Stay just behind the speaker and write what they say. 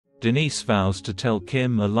Denise vows to tell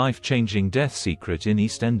Kim a life-changing death secret in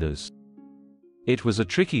EastEnders. It was a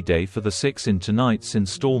tricky day for the six in tonight's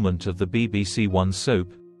installment of the BBC One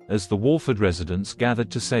soap, as the Warford residents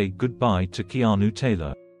gathered to say goodbye to Keanu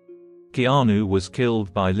Taylor. Keanu was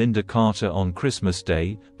killed by Linda Carter on Christmas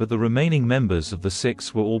Day, but the remaining members of the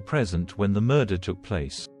six were all present when the murder took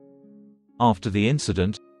place. After the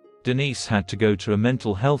incident, Denise had to go to a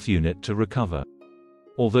mental health unit to recover.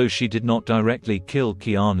 Although she did not directly kill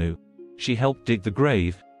Keanu, she helped dig the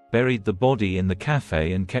grave, buried the body in the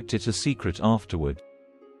cafe and kept it a secret afterward.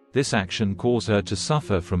 This action caused her to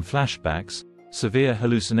suffer from flashbacks, severe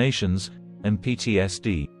hallucinations, and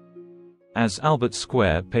PTSD. As Albert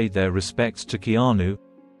Square paid their respects to Keanu,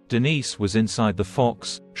 Denise was inside the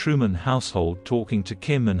Fox, Truman household talking to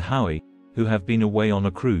Kim and Howie, who have been away on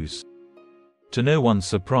a cruise. To no one's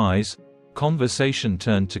surprise, conversation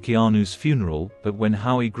turned to Keanu's funeral, but when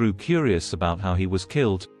Howie grew curious about how he was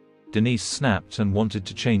killed, Denise snapped and wanted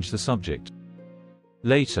to change the subject.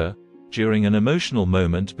 Later, during an emotional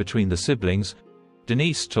moment between the siblings,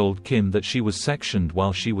 Denise told Kim that she was sectioned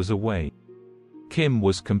while she was away. Kim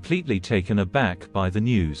was completely taken aback by the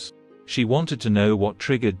news. She wanted to know what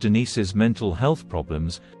triggered Denise's mental health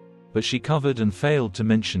problems, but she covered and failed to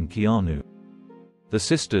mention Keanu. The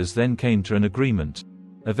sisters then came to an agreement.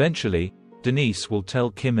 Eventually, Denise will tell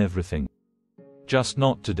Kim everything. Just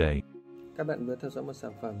not today. Các bạn vừa theo dõi một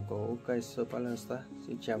sản phẩm của OK Spoilers.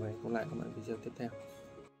 Xin chào và hẹn gặp lại các bạn video tiếp theo.